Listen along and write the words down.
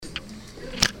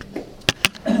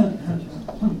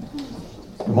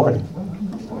Good morning.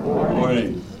 Good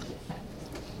morning.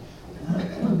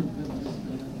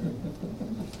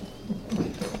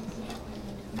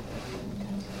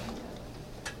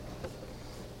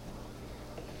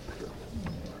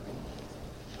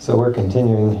 So we're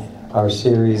continuing our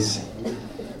series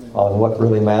on what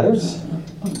really matters,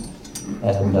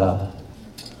 and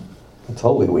it's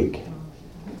Holy Week.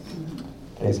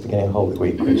 Today's the beginning of Holy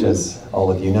Week, which, as all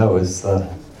of you know, is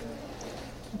the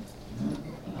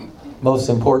most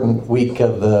important week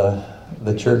of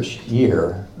the church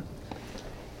year.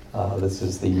 This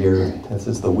is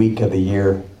the week of the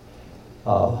year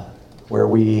where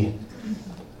we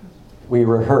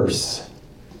rehearse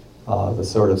the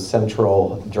sort of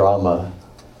central drama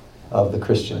of the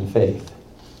Christian faith.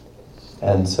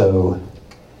 And so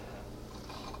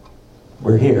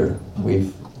we're here.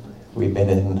 We've been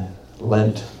in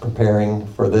Lent preparing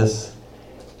for this,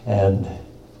 and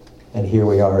here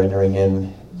we are entering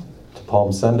in to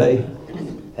Palm Sunday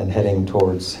and heading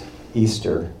towards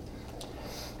Easter.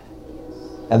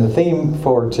 And the theme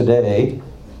for today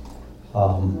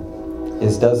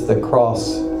is, does the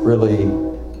cross really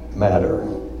matter?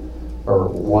 Or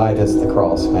why does the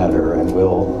cross matter? And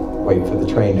we'll wait for the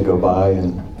train to go by,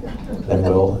 and then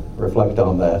we'll reflect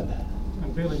on that.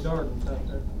 And Billy Darden's out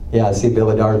there. Yeah, I see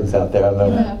Billy Darden's out there.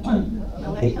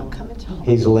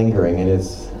 He's lingering in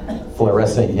his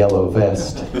fluorescent yellow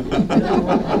vest.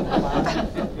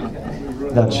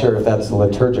 Not sure if that's a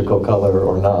liturgical color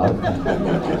or not.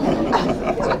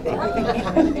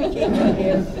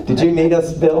 Did you need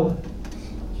us, Bill?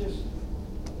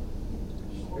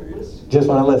 Just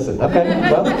want to listen. Okay,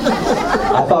 well,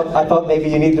 I thought maybe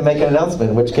you needed to make an announcement,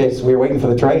 in which case we were waiting for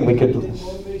the train. We could... I didn't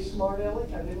want to be smart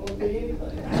aleck. I didn't want to be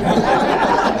anything.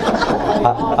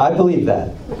 I believe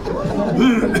that.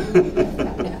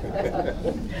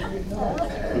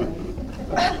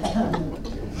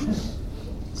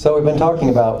 So we've been talking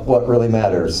about what really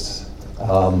matters.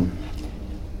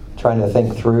 Trying to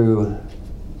think through,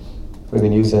 we've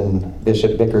been using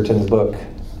Bishop Bickerton's book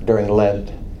during Lent.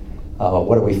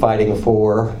 What are we fighting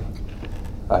for?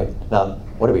 Right? Not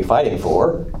what are we fighting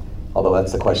for, although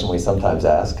that's the question we sometimes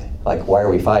ask. Like, why are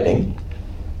we fighting?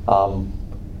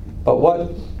 But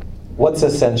what's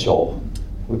essential?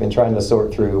 We've been trying to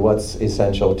sort through what's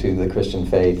essential to the Christian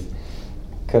faith,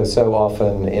 because so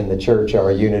often in the church our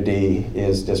unity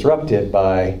is disrupted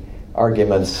by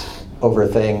arguments over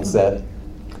things that,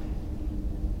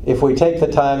 if we take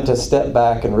the time to step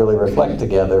back and really reflect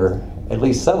together, at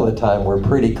least some of the time we're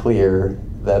pretty clear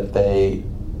that they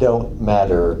don't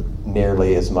matter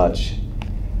nearly as much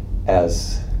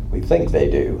as we think they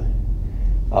do.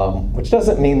 Which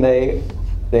doesn't mean they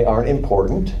aren't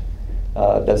important.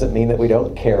 Doesn't mean that we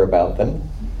don't care about them.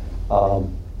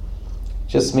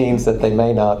 Just means that they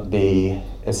may not be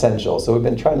essential. So we've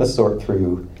been trying to sort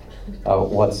through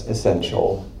what's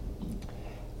essential.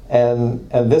 And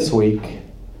this week,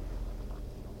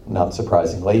 not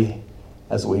surprisingly,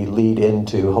 as we lead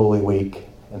into Holy Week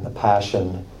and the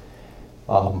Passion,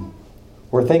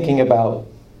 we're thinking about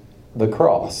the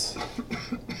cross.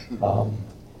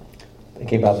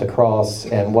 Thinking about the cross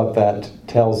and what that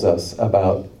tells us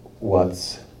about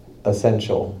what's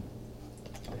essential.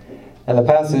 And the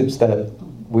passage that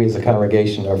we as a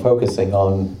congregation are focusing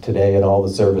on today in all the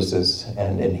services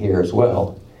and in here as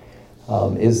well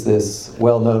is this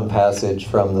well-known passage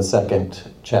from the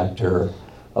second chapter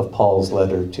of Paul's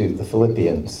letter to the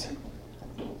Philippians.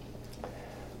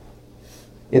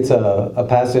 It's a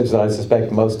passage that I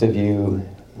suspect most of you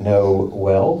know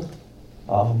well.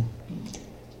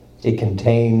 It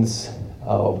contains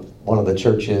one of the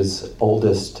church's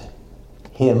oldest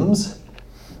hymns,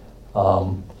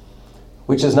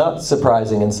 which is not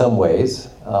surprising in some ways.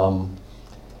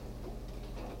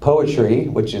 Poetry,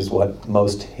 which is what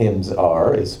most hymns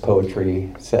are, is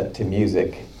poetry set to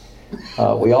music.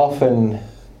 We often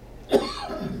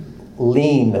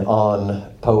lean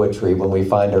on poetry when we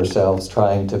find ourselves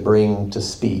trying to bring to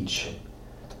speech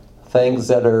things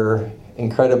that are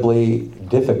incredibly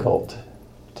difficult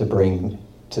to bring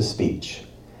to speech,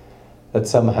 that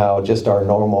somehow just our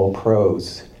normal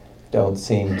prose don't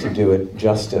seem to do it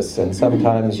justice. And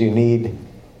sometimes you need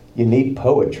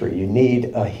poetry, you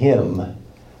need a hymn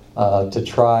to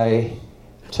try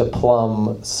to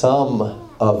plumb some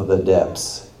of the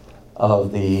depths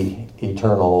of the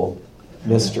eternal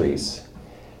mysteries.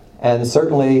 And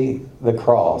certainly the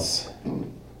cross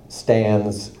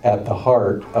stands at the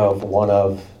heart of one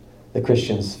of the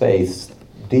Christian's faith's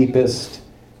deepest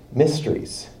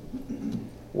mysteries.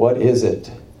 What is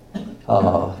it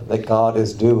that God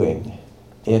is doing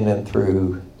in and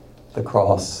through the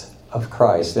cross of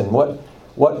Christ? And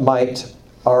what might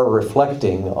our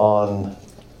reflecting on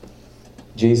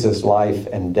Jesus' life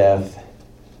and death,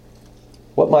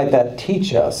 what might that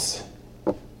teach us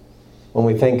when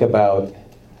we think about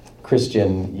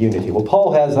Christian unity? Well,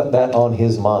 Paul has that on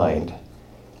his mind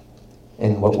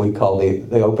in what we call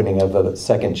the opening of the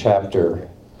second chapter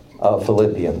of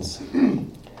Philippians.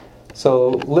 So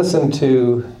listen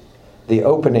to the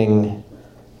opening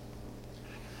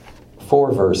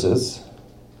 4 verses,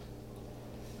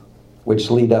 which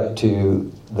lead up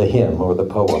to the hymn or the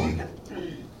poem.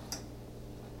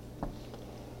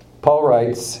 Paul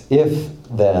writes, "If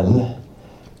then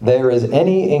there is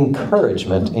any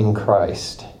encouragement in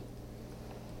Christ,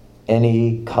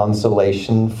 any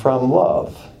consolation from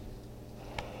love,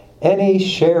 any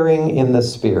sharing in the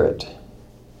Spirit,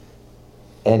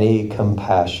 any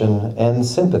compassion and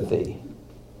sympathy,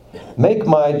 make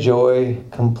my joy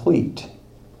complete.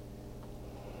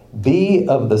 Be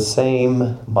of the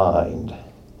same mind,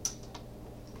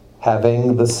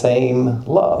 having the same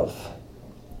love,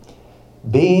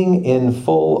 being in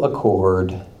full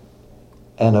accord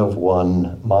and of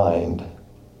one mind."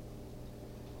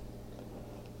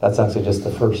 That's actually just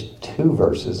the first 2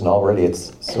 verses, and already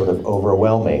it's sort of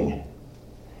overwhelming.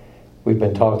 We've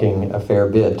been talking a fair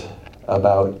bit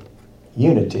about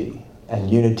unity, and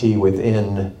unity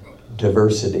within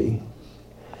diversity.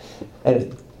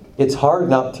 And it's hard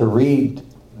not to read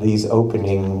these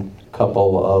opening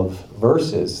couple of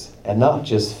verses and not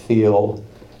just feel,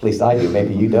 at least I do,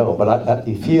 maybe you don't, but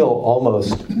you feel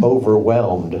almost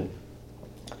overwhelmed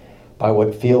by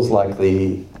what feels like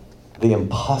the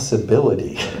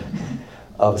impossibility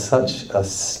of such a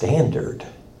standard,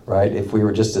 right? If we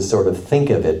were just to sort of think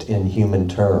of it in human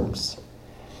terms,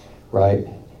 right?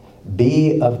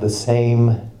 Be of the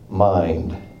same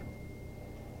mind,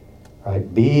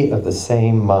 right? Be of the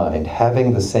same mind,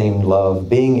 having the same love,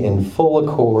 being in full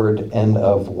accord and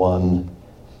of one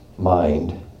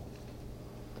mind.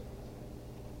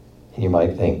 You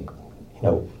might think,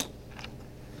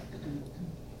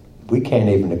 we can't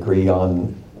even agree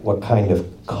on what kind of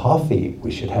coffee we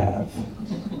should have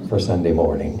for Sunday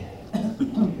morning,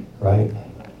 right?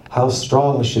 How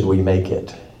strong should we make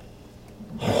it?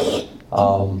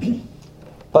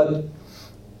 But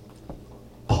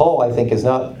Paul, I think, is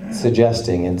not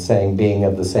suggesting in saying being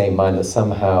of the same mind that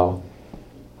somehow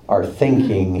our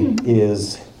thinking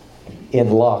is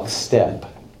in lockstep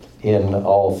in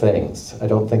all things. I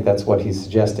don't think that's what he's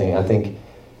suggesting. I think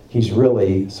he's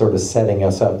really sort of setting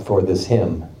us up for this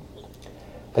hymn.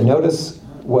 But notice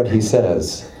what he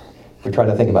says. We're trying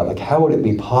to think about, how would it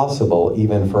be possible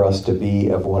even for us to be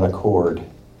of one accord?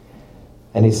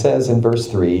 And he says in verse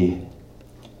 3,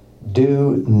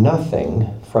 "Do nothing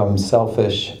from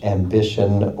selfish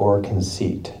ambition or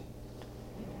conceit,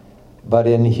 but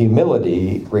in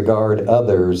humility regard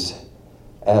others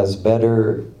as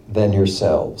better than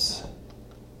yourselves.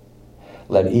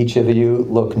 Let each of you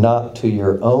look not to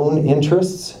your own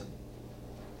interests,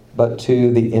 but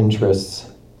to the interests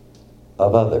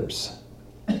of others."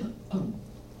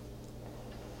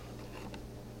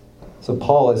 So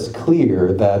Paul is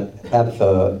clear that at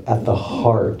the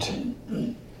heart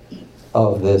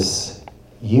of this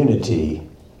unity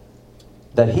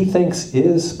that he thinks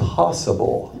is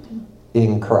possible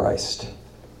in Christ,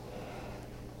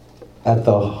 at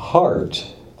the heart,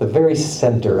 the very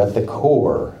center, at the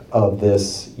core of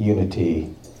this unity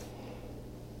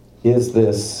is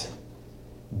this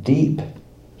deep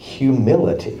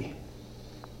humility.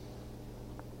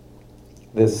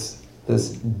 This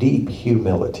deep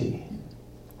humility.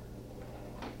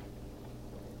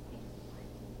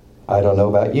 I don't know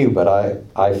about you, but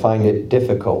I find it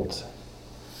difficult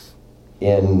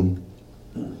in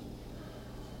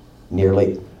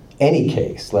nearly any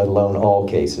case, let alone all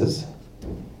cases,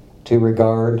 to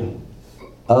regard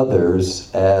others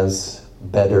as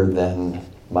better than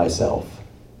myself.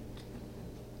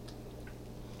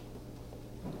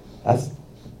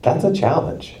 That's a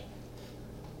challenge,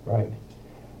 right?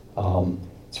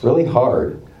 It's really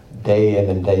hard day in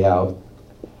and day out.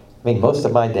 I mean, most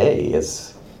of my day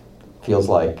feels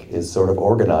like is sort of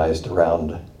organized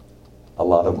around a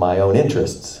lot of my own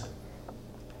interests,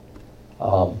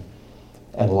 and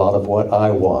a lot of what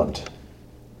I want,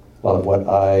 a lot of what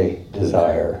I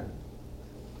desire.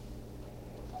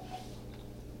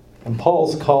 And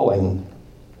Paul's calling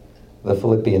the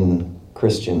Philippian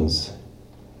Christians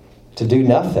to do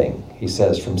nothing, he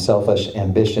says, from selfish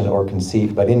ambition or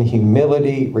conceit, but in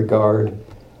humility regard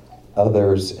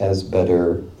others as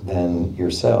better than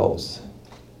yourselves.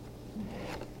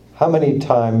 How many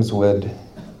times would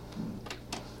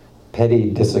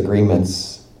petty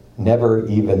disagreements never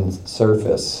even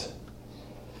surface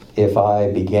if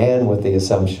I began with the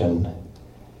assumption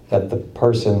that the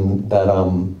person that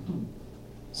I'm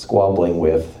squabbling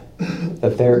with,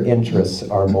 that their interests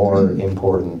are more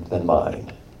important than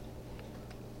mine.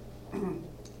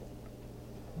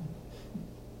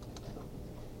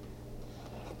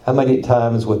 How many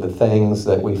times with the things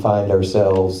that we find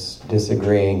ourselves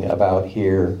disagreeing about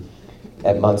here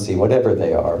at Muncie, whatever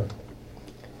they are,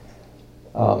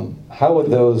 how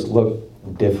would those look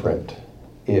different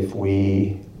if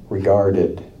we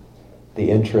regarded the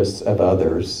interests of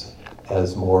others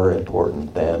as more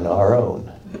important than our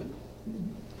own?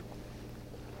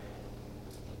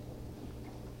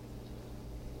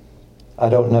 I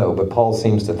don't know, but Paul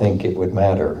seems to think it would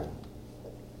matter.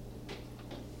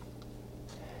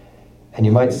 And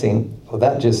you might think, well,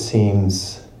 that just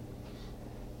seems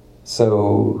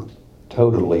so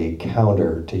totally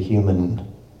counter to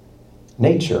human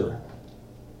nature.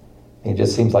 It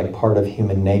just seems like part of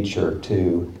human nature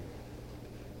to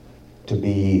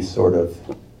be sort of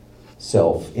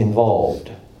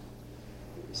self-involved,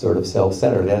 sort of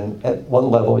self-centered. And at one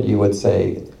level, you would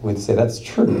say that's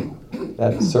true.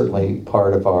 That's certainly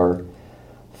part of our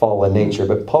fallen nature.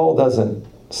 But Paul doesn't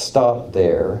stop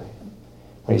there.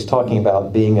 When he's talking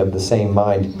about being of the same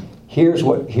mind, here's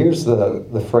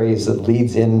the phrase that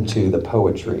leads into the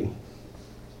poetry.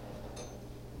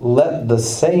 Let the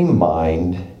same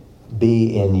mind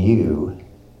be in you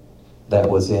that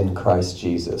was in Christ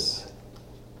Jesus.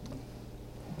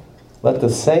 Let the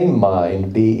same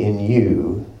mind be in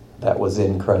you that was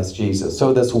in Christ Jesus.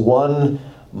 So this one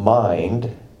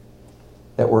mind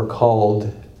that we're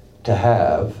called to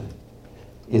have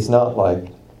is not like,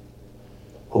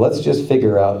 well, let's just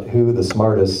figure out who the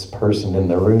smartest person in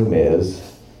the room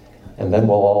is, and then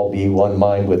we'll all be one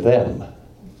mind with them.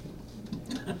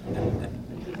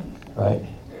 Right?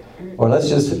 Or let's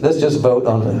just vote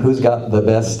on who's got the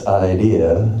best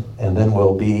idea, and then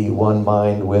we'll be one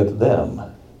mind with them.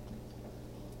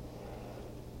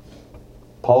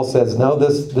 Paul says, no,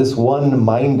 this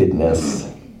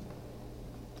one-mindedness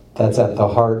that's at the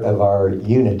heart of our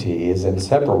unity is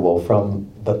inseparable from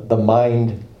the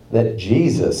mind that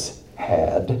Jesus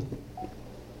had,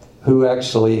 who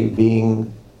actually,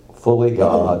 being fully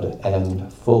God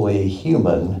and fully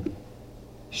human,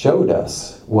 showed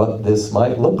us what this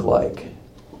might look like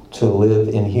to live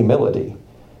in humility.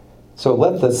 So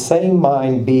let the same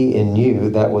mind be in you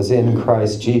that was in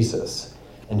Christ Jesus.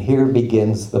 And here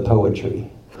begins the poetry.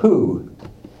 Who,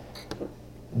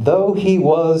 though he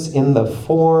was in the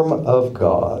form of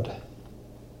God,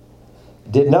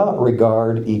 did not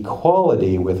regard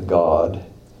equality with God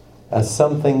as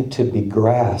something to be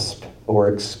grasped or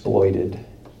exploited.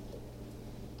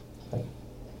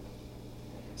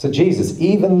 So Jesus,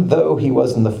 even though he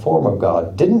was in the form of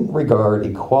God, didn't regard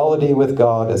equality with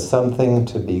God as something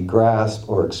to be grasped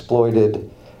or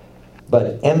exploited,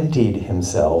 but emptied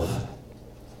himself,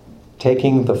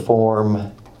 taking the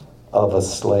form of a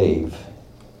slave,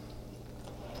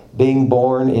 being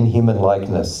born in human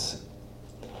likeness.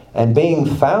 And being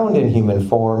found in human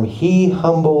form, he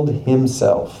humbled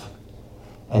himself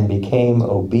and became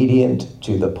obedient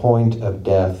to the point of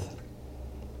death,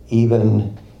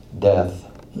 even death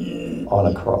on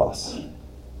a cross.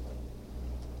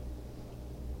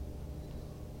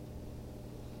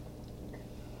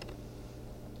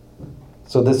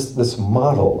 So this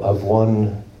model of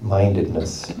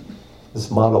one-mindedness,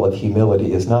 this model of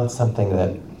humility is not something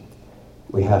that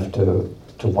we have to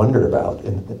wonder about.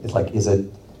 It's like,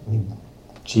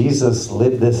 Jesus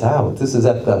lived this out. This is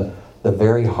at the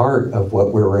very heart of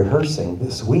what we're rehearsing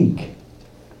this week.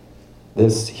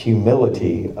 This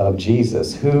humility of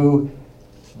Jesus, who,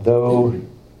 though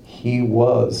he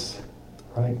was,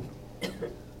 right,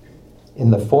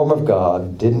 in the form of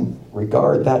God, didn't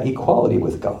regard that equality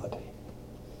with God.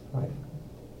 Right?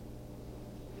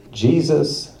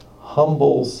 Jesus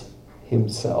humbles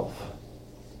himself.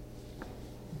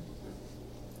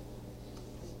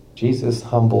 Jesus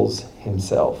humbles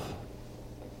himself,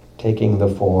 taking the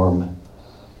form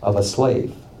of a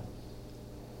slave.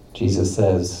 Jesus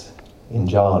says in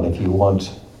John, if you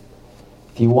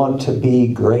want to be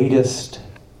greatest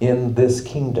in this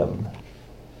kingdom,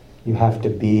 you have to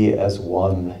be as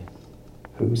one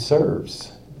who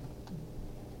serves.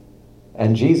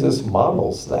 And Jesus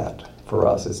models that for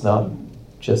us. It's not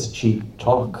just cheap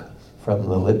talk from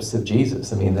the lips of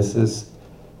Jesus. I mean, this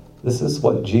is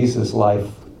what Jesus' life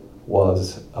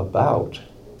was about.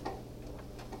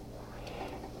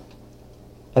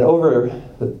 And over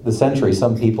the century,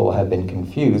 some people have been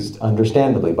confused,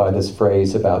 understandably, by this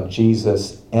phrase about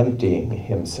Jesus emptying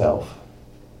himself.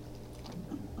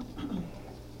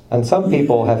 And some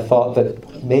people have thought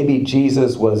that maybe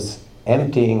Jesus was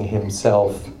emptying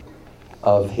himself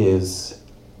of his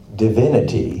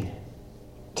divinity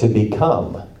to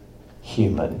become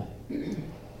human.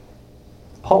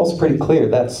 Paul's pretty clear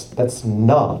that's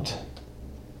not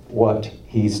what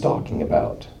he's talking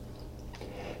about.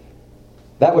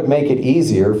 That would make it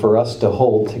easier for us to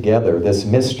hold together this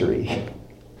mystery,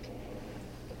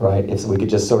 right? If we could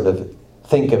just sort of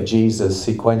think of Jesus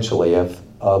sequentially,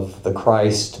 of the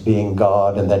Christ being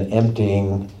God and then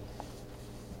emptying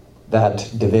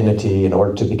that divinity in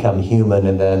order to become human,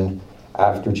 and then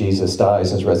after Jesus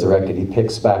dies and is resurrected, he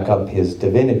picks back up his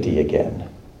divinity again.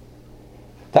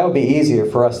 That would be easier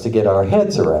for us to get our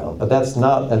heads around, but that's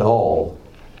not at all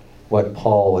what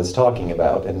Paul is talking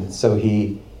about. And so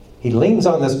he leans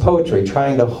on this poetry,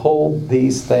 trying to hold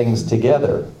these things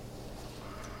together.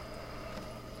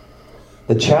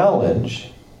 The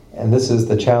challenge, and this is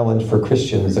the challenge for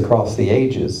Christians across the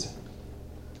ages,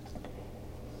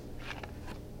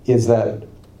 is that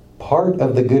part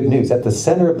of the good news, at the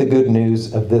center of the good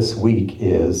news of this week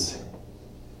is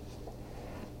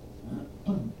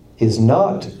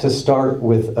not to start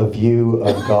with a view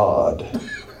of God,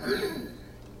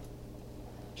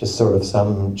 just sort of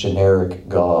some generic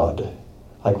God.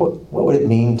 Like, what would it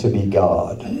mean to be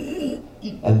God?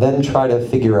 And then try to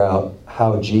figure out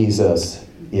how Jesus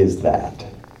is that.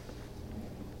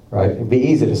 Right? It'd be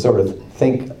easy to sort of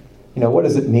think, what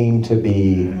does it mean to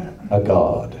be a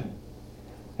God?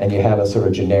 And you have a sort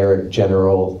of generic,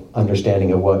 general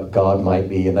understanding of what God might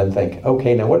be, and then think,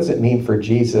 okay, now what does it mean for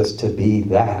Jesus to be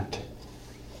that?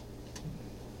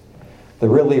 The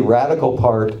really radical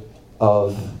part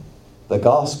of the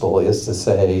gospel is to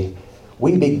say,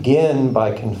 we begin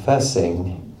by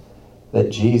confessing that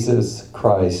Jesus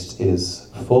Christ is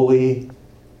fully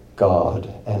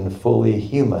God and fully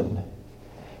human.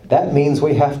 That means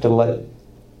we have to let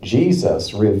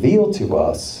Jesus reveal to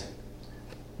us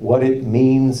what it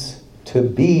means to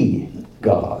be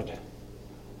God,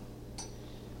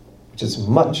 which is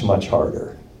much, much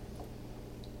harder.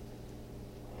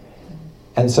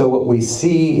 And so what we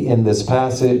see in this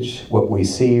passage, what we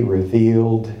see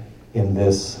revealed in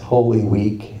this Holy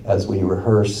Week as we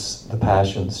rehearse the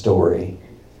Passion story,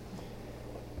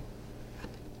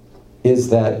 is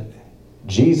that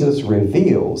Jesus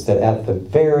reveals that at the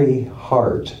very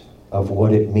heart of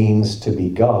what it means to be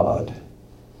God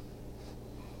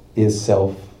is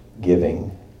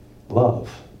self-giving love.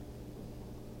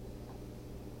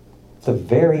 The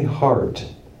very heart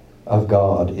of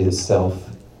God is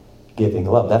self-giving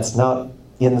love. That's not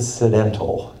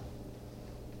incidental.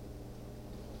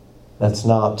 That's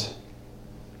not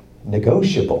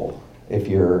negotiable if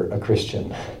you're a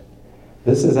Christian.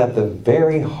 This is at the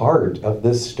very heart of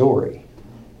this story.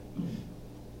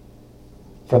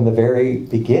 From the very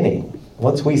beginning,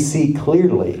 once we see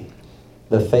clearly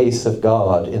the face of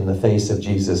God in the face of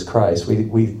Jesus Christ,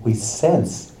 we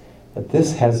sense that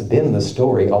this has been the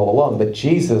story all along, but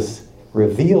Jesus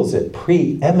reveals it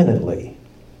preeminently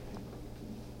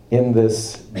in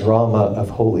this drama of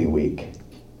Holy Week.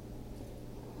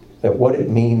 That what it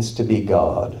means to be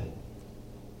God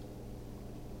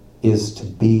is to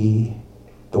be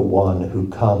the one who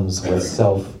comes with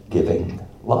self-giving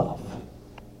love.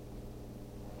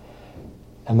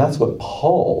 And that's what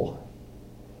Paul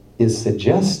is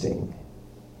suggesting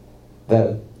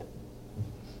that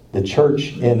the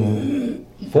church in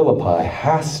Philippi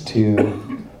has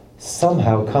to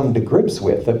somehow come to grips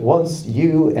with. That once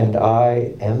you and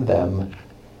I and them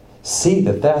see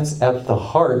that that's at the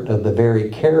heart of the very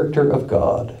character of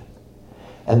God,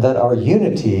 and that our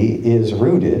unity is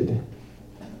rooted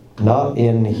not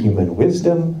in human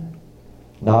wisdom,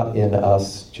 not in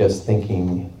us just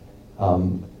thinking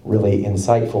really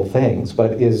insightful things,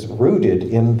 but is rooted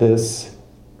in this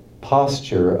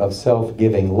posture of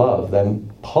self-giving love,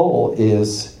 then Paul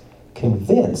is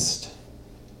convinced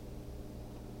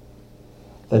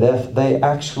that if they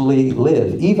actually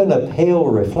live even a pale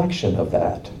reflection of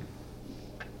that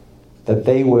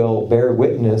they will bear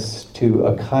witness to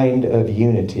a kind of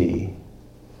unity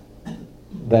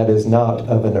that is not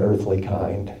of an earthly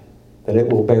kind, that it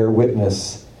will bear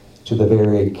witness to the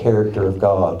very character of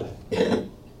God.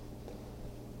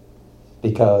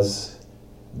 Because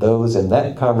those in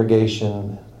that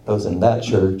congregation, those in that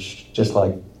church, just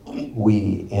like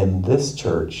we in this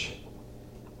church,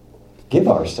 give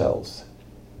ourselves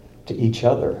to each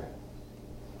other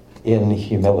in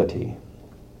humility.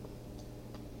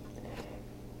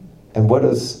 And what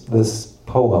does this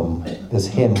poem, this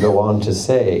hymn, go on to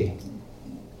say?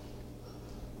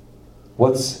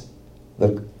 What's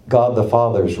the God the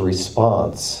Father's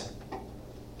response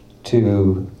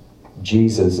to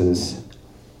Jesus's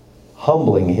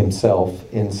humbling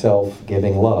himself in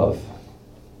self-giving love?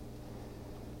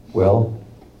 Well,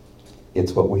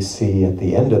 it's what we see at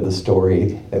the end of the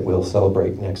story that we'll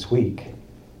celebrate next week.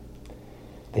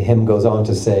 The hymn goes on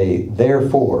to say,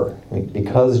 therefore,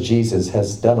 because Jesus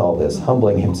has done all this,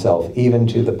 humbling himself even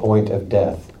to the point of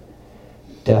death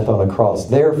on a cross,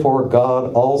 therefore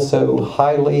God also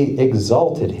highly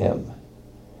exalted him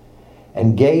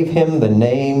and gave him the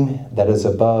name that is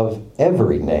above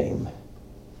every name,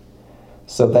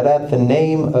 so that at the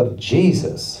name of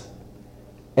Jesus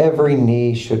every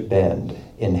knee should bend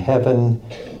in heaven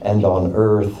and on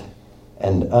earth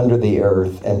and under the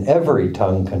earth, and every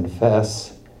tongue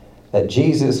confess that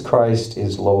Jesus Christ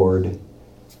is Lord,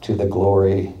 to the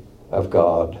glory of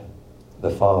God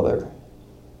the Father.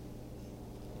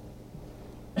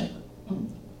 If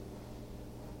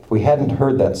we hadn't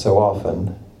heard that so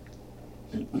often,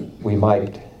 we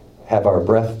might have our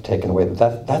breath taken away.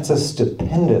 That's a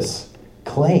stupendous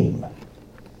claim,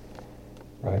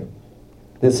 right?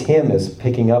 This hymn is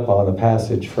picking up on a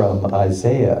passage from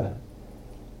Isaiah,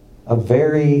 a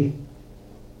very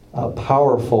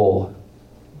powerful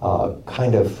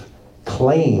kind of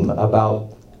claim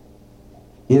about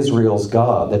Israel's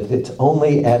God, that it's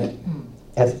only at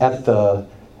the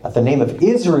name of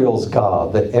Israel's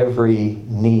God that every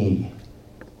knee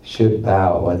should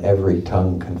bow and every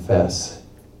tongue confess.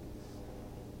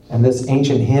 And this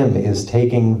ancient hymn is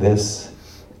taking this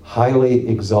highly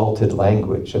exalted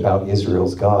language about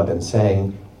Israel's God and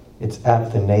saying it's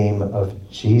at the name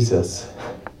of Jesus.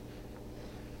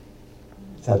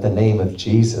 It's at the name of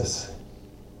Jesus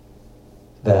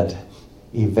that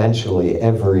eventually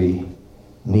every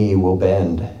knee will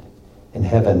bend in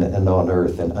heaven and on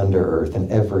earth and under earth, and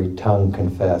every tongue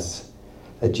confess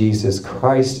that Jesus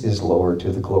Christ is Lord,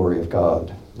 to the glory of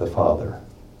God the Father.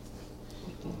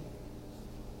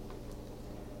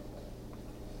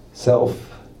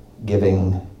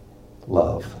 Self-giving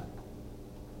love.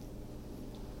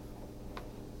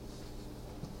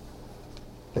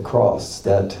 The cross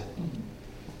that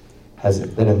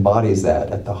embodies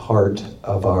that at the heart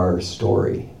of our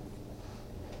story.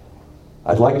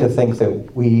 I'd like to think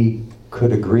that we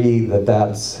could agree that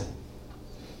that's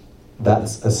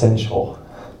essential.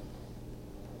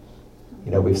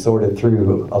 You know, we've sorted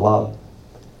through a lot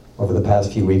over the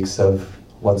past few weeks of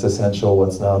what's essential,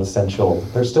 what's not essential.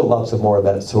 There's still lots of more of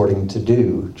that sorting to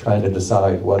do, trying to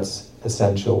decide what's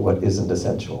essential, what isn't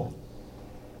essential.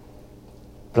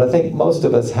 But I think most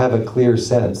of us have a clear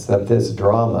sense that this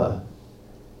drama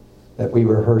that we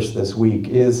rehearsed this week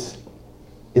is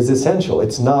essential.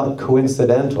 It's not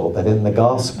coincidental that in the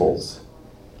Gospels,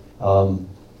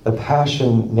 the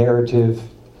Passion narrative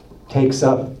takes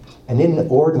up an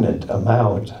inordinate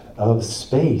amount of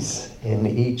space in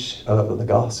each of the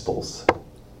Gospels.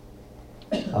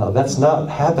 That's not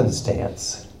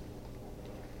happenstance.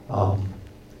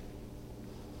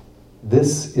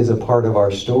 This is a part of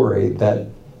our story that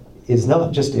is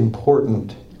not just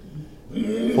important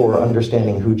for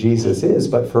understanding who Jesus is,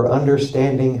 but for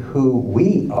understanding who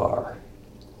we are.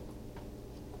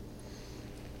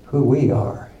 Who we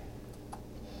are.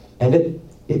 And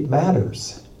it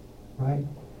matters, right?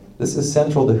 This is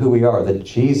central to who we are, that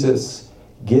Jesus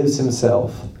gives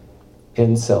himself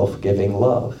in self-giving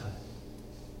love.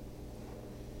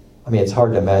 I mean, it's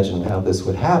hard to imagine how this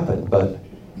would happen, but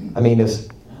I mean, if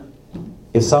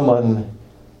someone,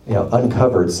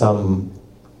 uncovered some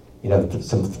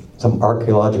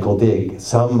archaeological dig,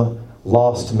 some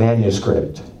lost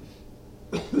manuscript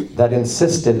that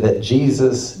insisted that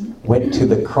Jesus went to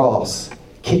the cross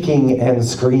kicking and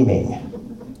screaming,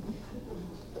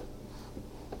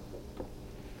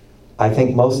 I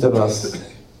think most of us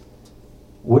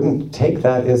wouldn't take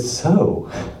that as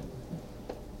so,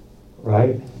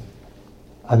 right?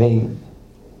 I mean,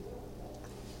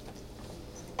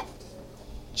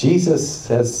 Jesus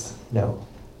says, no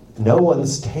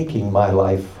one's taking my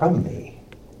life from me.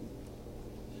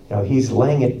 He's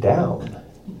laying it down.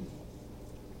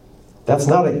 That's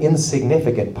not an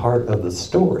insignificant part of the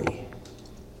story.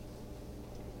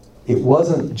 It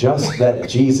wasn't just that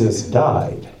Jesus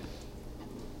died.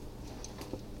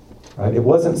 Right? It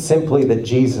wasn't simply that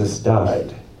Jesus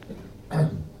died,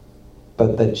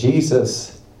 but that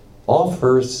Jesus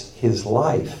offers his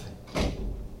life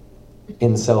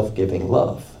in self-giving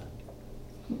love.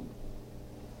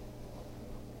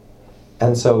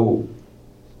 And so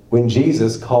when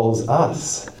Jesus calls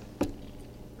us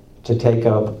to take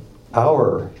up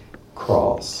our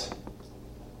cross,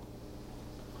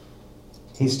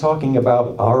 he's talking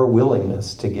about our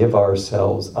willingness to give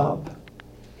ourselves up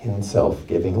in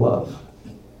self-giving love.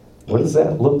 What does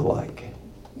that look like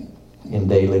in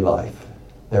daily life?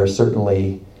 There are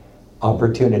certainly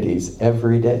opportunities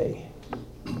every day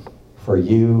for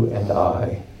you and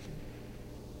I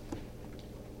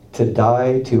to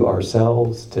die to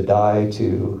ourselves, to die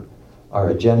to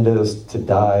our agendas, to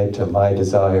die to my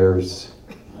desires,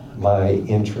 my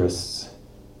interests,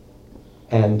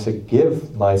 and to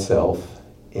give myself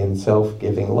in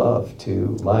self-giving love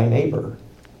to my neighbor,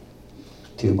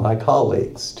 to my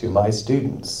colleagues, to my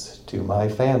students, to my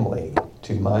family,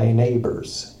 to my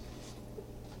neighbors.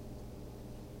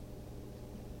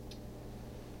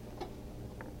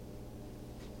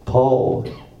 Paul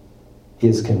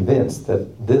is convinced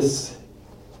that this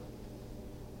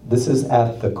is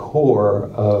at the core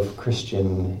of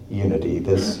Christian unity,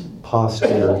 this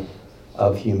posture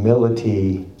of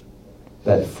humility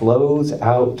that flows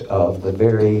out of the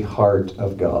very heart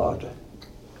of God,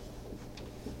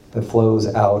 that flows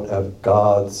out of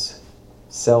God's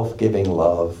self-giving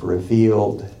love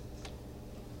revealed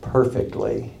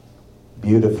perfectly,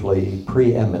 beautifully,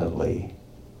 preeminently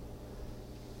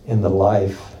in the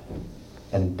life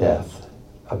and death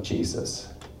of Jesus.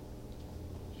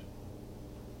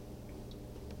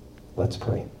 Let's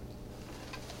pray.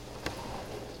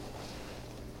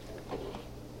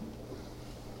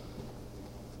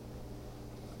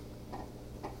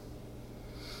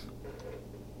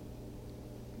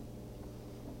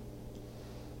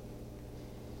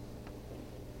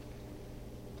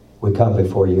 We come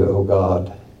before you, O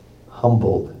God,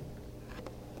 humbled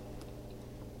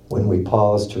when we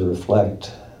pause to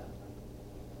reflect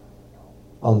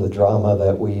on the drama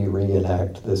that we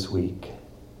reenact this week.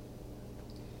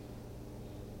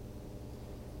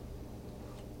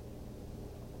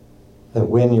 That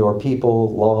when your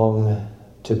people long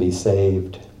to be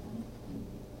saved,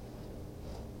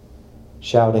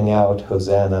 shouting out,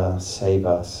 Hosanna, save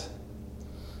us,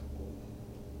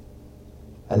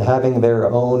 and having their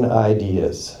own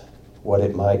ideas what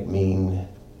it might mean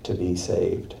to be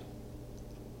saved,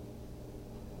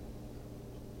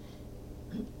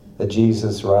 that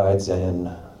Jesus rides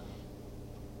in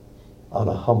on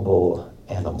a humble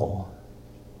animal.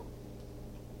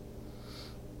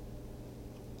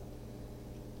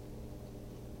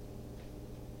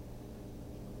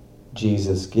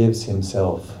 Jesus gives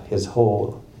himself, his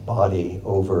whole body,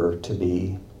 over to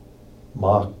be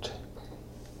mocked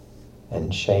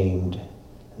and shamed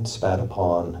and spat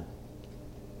upon,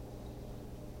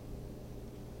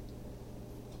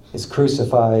 is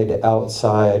crucified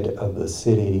outside of the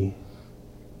city,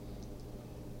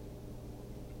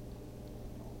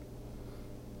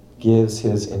 gives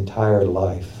his entire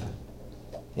life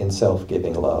in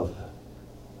self-giving love.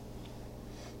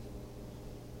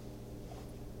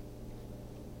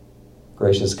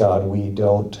 Gracious God, we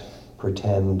don't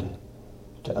pretend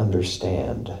to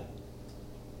understand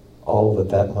all that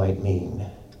that might mean.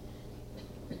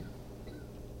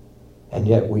 And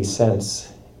yet we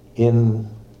sense in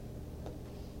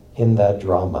that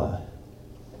drama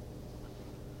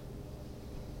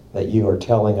that you are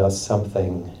telling us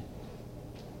something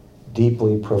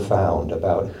deeply profound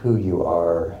about who you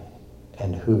are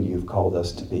and who you've called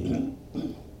us to be.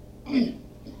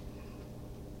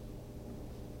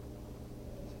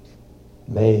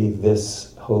 May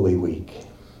this Holy Week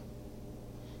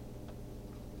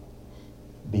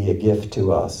be a gift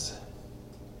to us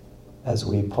as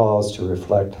we pause to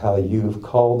reflect how you've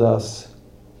called us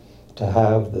to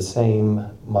have the same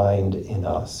mind in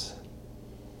us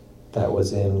that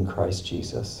was in Christ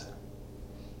Jesus.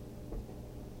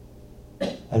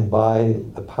 And by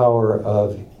the power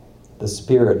of the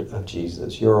Spirit of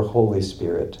Jesus, your Holy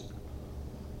Spirit,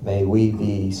 may we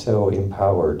be so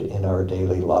empowered in our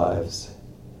daily lives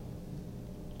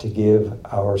to give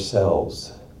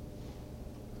ourselves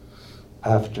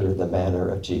after the manner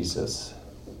of Jesus,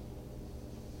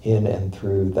 in and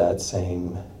through that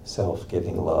same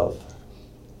self-giving love.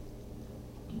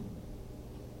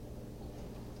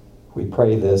 We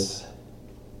pray this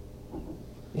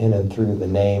in and through the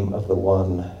name of the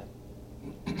one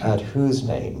at whose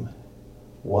name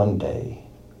one day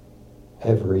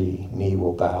every knee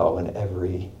will bow and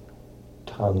every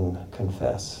tongue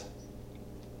confess.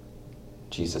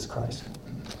 Jesus Christ.